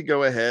going to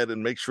go ahead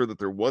and make sure that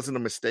there wasn't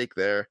a mistake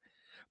there.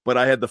 But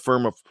I had the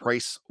firm of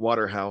Price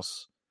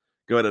Waterhouse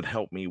go ahead and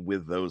help me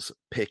with those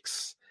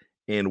picks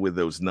and with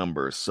those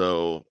numbers.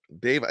 So,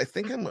 Dave, I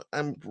think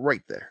I'm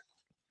right there.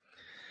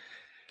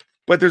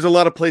 But there's a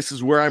lot of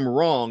places where I'm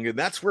wrong, and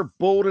that's where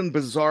bold and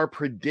bizarre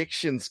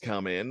predictions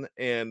come in.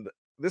 And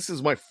this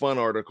is my fun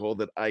article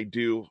that I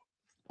do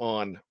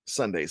on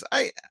Sundays.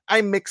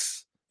 I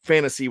mix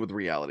fantasy with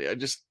reality.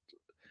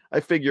 I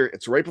figure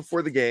it's right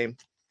before the game.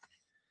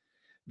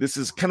 This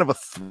is kind of a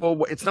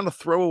throwaway. It's not a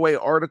throwaway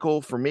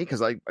article for me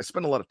because I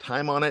spend a lot of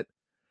time on it,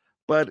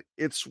 but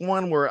it's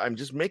one where I'm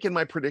just making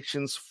my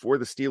predictions for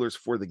the Steelers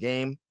for the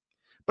game.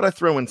 But I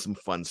throw in some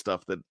fun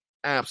stuff that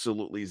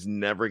absolutely is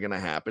never going to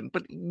happen,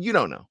 but you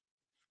don't know.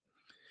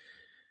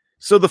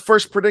 So the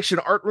first prediction,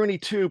 Art Rooney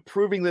 2,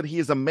 proving that he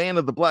is a man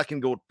of the black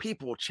and gold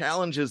people,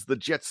 challenges the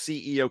Jets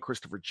CEO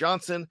Christopher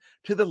Johnson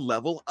to the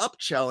Level Up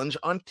Challenge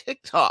on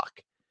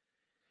TikTok.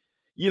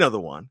 You know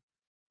the one.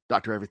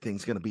 Dr.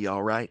 Everything's going to be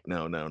all right.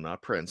 No,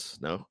 not Prince.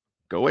 No,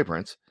 go away,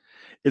 Prince.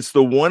 It's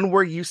the one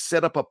where you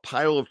set up a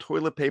pile of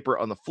toilet paper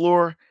on the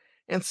floor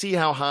and see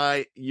how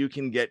high you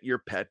can get your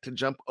pet to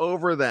jump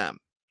over them.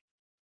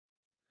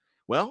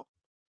 Well,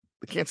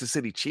 the Kansas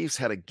City Chiefs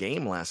had a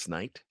game last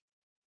night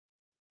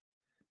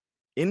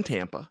in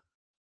Tampa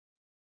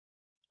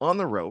on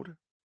the road,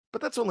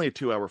 but that's only a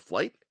 2-hour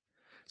flight.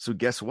 So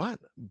guess what?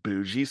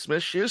 Bougie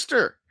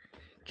Smith-Schuster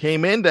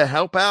came in to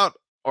help out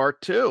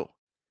R2.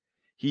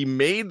 He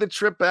made the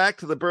trip back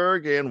to the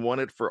Berg and won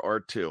it for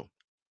R2.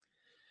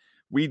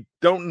 We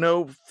don't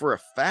know for a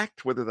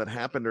fact whether that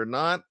happened or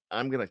not.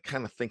 I'm going to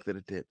kind of think that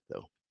it did,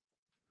 though.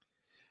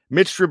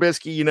 Mitch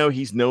Trubisky,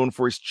 he's known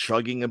for his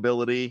chugging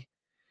ability.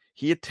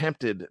 He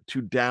attempted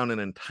to down an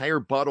entire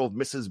bottle of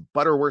Mrs.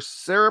 Butterworth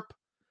syrup.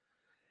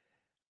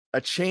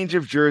 A change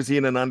of jersey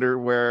and an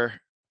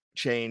underwear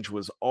change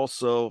was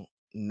also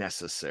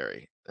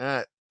necessary.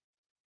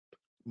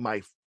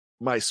 My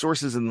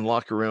sources in the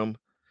locker room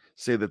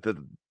say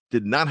that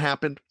did not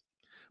happen,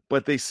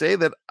 but they say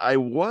that I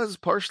was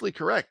partially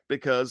correct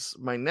because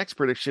my next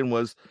prediction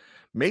was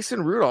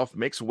Mason Rudolph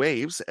makes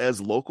waves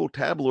as local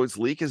tabloids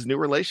leak his new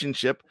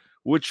relationship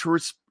with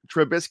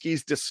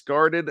Trubisky's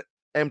discarded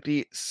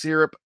empty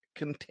syrup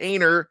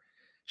container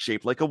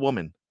shaped like a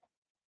woman.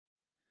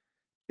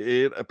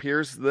 It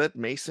appears that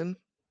Mason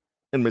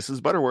and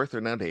Mrs. Butterworth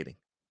are now dating.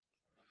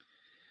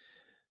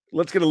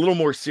 Let's get a little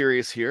more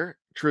serious here.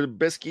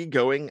 Trubisky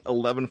going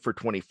 11 for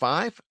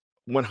 25.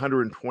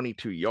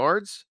 122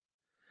 yards.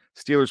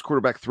 Steelers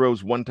quarterback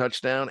throws 1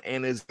 touchdown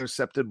and is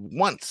intercepted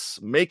once,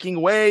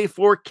 making way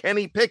for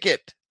Kenny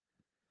Pickett.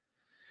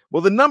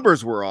 Well, the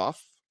numbers were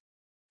off,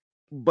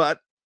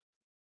 but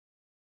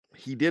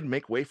he did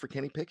make way for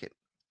Kenny Pickett.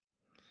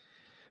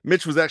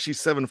 Mitch was actually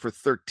 7 for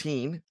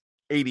 13,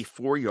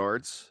 84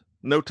 yards,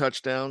 no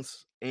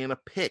touchdowns, and a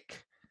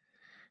pick.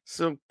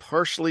 So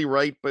partially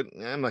right, but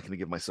I'm not going to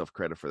give myself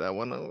credit for that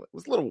one. It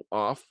was a little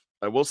off.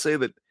 I will say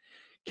that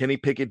Kenny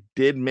Pickett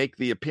did make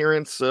the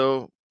appearance,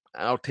 so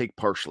I'll take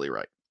partially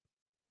right.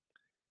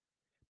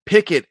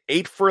 Pickett,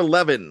 8 for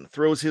 11,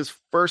 throws his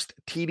first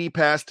TD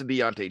pass to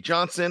Deontay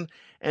Johnson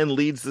and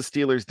leads the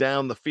Steelers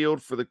down the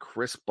field for the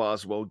Chris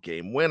Boswell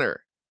game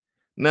winner.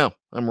 No,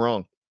 I'm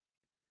wrong.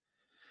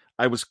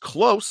 I was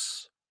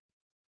close.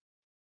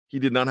 He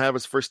did not have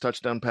his first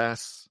touchdown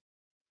pass.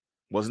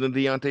 Wasn't a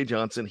Deontay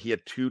Johnson. He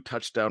had 2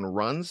 touchdown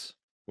runs,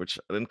 which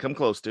I didn't come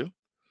close to.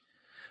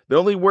 The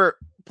only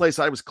place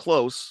I was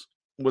close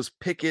was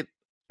Pickett,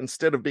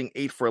 instead of being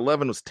 8 for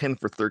 11, was 10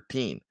 for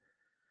 13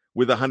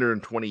 with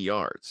 120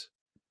 yards.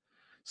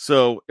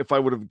 So if I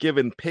would have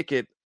given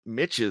Pickett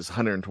Mitch's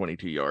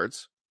 122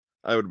 yards,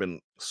 I would have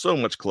been so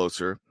much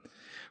closer.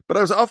 But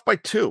I was off by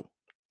 2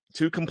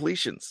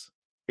 completions.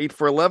 8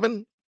 for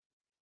 11,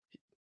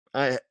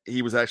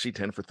 he was actually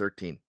 10 for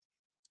 13.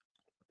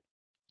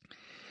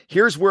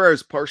 Here's where I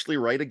was partially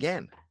right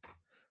again.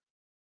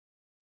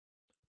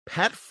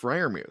 Pat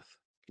Freiermuth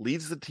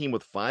leads the team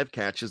with 5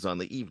 catches on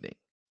the evening,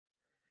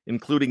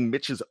 including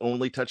Mitch's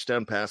only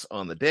touchdown pass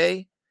on the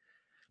day.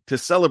 To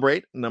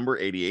celebrate, number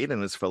 88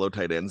 and his fellow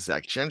tight ends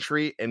Zach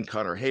Gentry and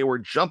Connor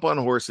Hayward jump on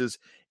horses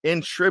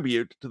in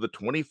tribute to the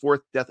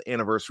 24th death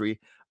anniversary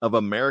of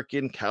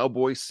American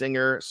cowboy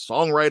singer,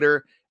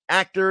 songwriter,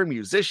 actor,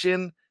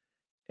 musician,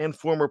 and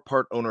former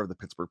part owner of the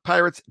Pittsburgh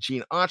Pirates,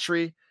 Gene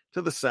Autry,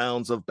 to the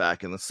sounds of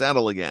Back in the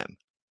Saddle Again.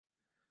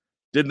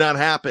 Did not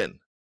happen,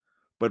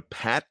 but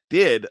Pat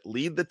did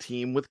lead the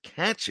team with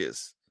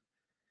catches.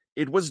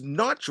 It was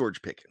not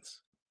George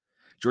Pickens.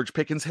 George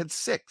Pickens had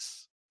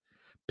 6.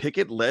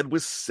 Pickett led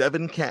with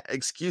 7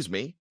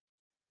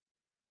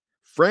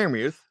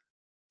 Freiermuth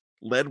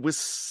led with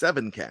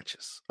 7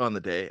 catches on the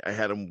day. I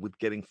had him with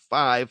getting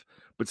 5,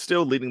 but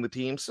still leading the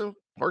team, so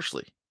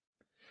partially.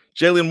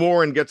 Jalen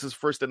Warren gets his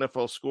first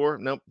NFL score.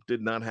 Nope,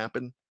 did not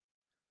happen.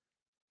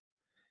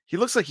 He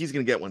looks like he's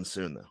going to get one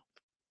soon, though.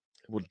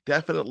 We'll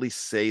definitely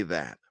say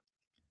that.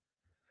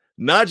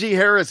 Najee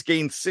Harris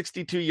gained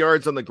 62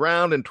 yards on the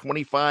ground and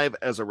 25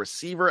 as a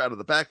receiver out of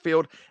the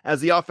backfield as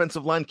the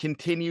offensive line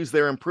continues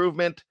their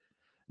improvement.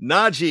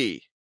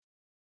 Najee,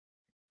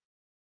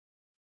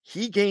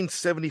 he gained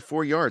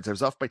 74 yards. I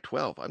was off by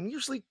 12. I'm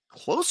usually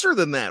closer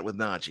than that with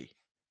Najee.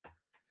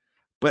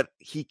 But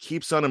he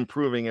keeps on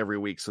improving every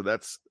week, so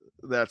that's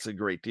a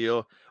great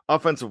deal.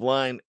 Offensive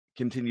line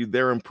continued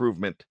their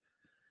improvement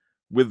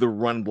with the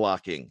run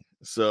blocking.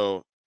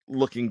 So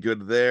looking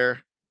good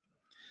there.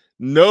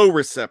 No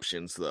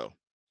receptions, though.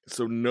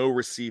 So no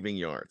receiving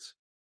yards.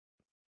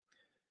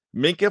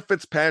 Minkah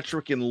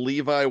Fitzpatrick and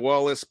Levi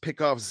Wallace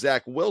pick off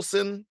Zach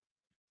Wilson.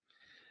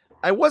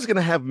 I was going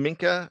to have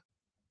Minkah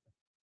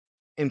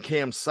and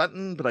Cam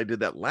Sutton, but I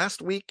did that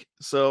last week.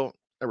 So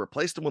I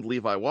replaced him with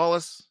Levi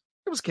Wallace.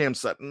 It was Cam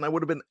Sutton. I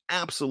would have been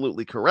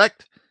absolutely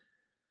correct.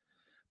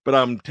 But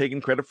I'm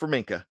taking credit for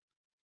Minkah.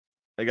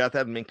 I got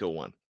that Minkah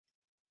one.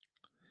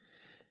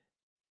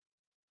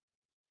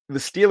 The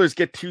Steelers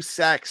get 2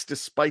 sacks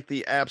despite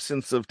the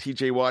absence of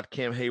TJ Watt,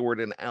 Cam Hayward,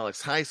 and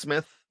Alex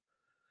Highsmith.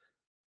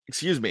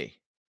 Excuse me.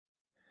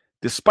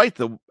 Despite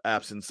the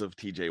absence of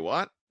TJ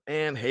Watt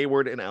and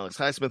Hayward and Alex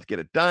Highsmith get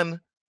it done.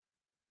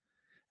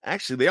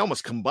 Actually, they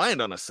almost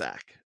combined on a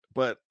sack,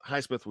 but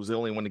Highsmith was the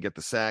only one to get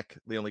the sack.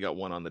 They only got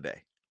one on the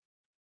day.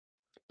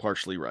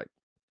 Partially right.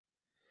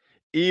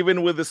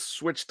 Even with the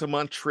switch to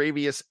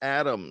Montravius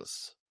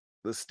Adams,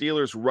 the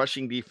Steelers'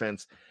 rushing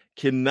defense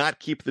cannot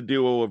keep the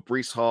duo of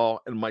Breece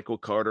Hall and Michael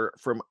Carter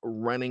from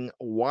running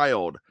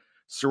wild,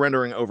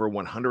 surrendering over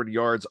 100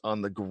 yards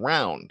on the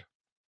ground.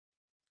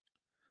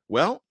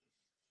 Well,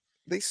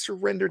 they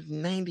surrendered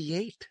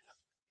 98.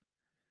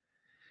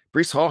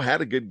 Breece Hall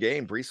had a good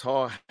game. Breece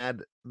Hall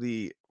had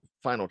the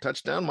final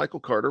touchdown. Michael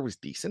Carter was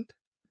decent.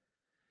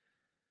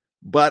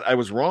 But I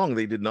was wrong.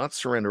 They did not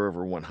surrender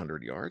over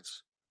 100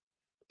 yards.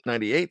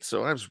 98,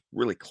 so I was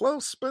really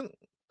close, but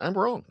I'm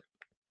wrong.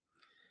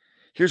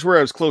 Here's where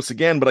I was close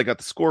again, but I got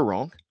the score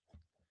wrong.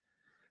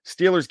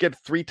 Steelers get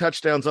 3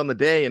 touchdowns on the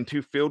day and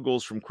 2 field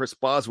goals from Chris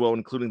Boswell,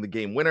 including the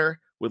game winner,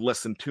 with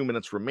less than 2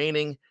 minutes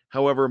remaining.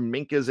 However,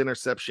 Minkah's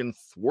interception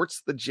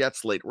thwarts the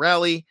Jets' late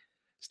rally.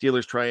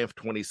 Steelers triumph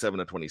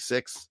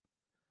 27-26.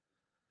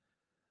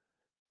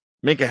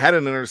 Minkah had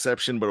an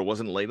interception, but it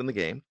wasn't late in the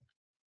game.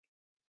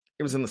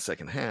 It was in the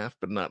second half,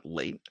 but not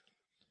late.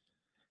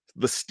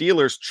 The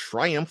Steelers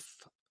triumph.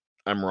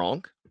 I'm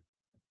wrong. It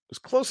was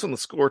close on the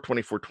score,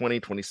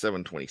 24-20,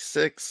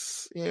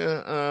 27-26.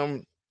 Yeah,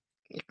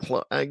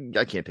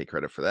 I can't take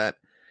credit for that.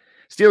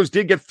 Steelers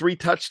did get 3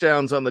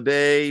 touchdowns on the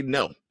day.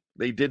 No,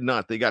 they did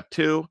not. They got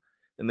 2,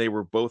 and they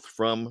were both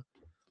from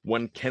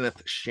one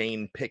Kenneth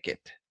Shane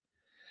Pickett.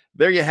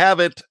 There you have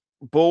it.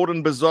 Bold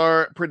and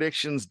bizarre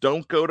predictions.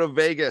 Don't go to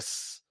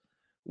Vegas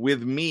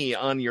with me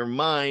on your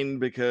mind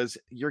because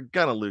you're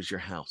going to lose your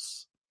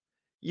house.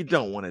 You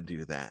don't want to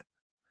do that.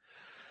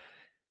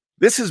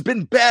 This has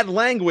been Bad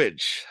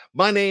Language.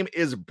 My name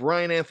is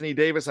Brian Anthony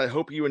Davis. I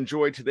hope you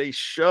enjoyed today's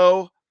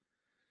show.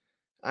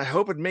 I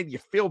hope it made you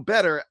feel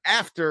better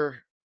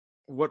after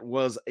what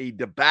was a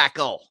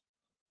debacle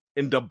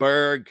in the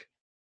Berg.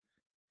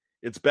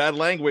 It's Bad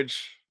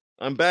Language.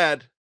 I'm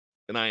bad,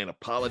 and I ain't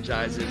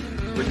apologizing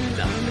for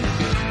nothing.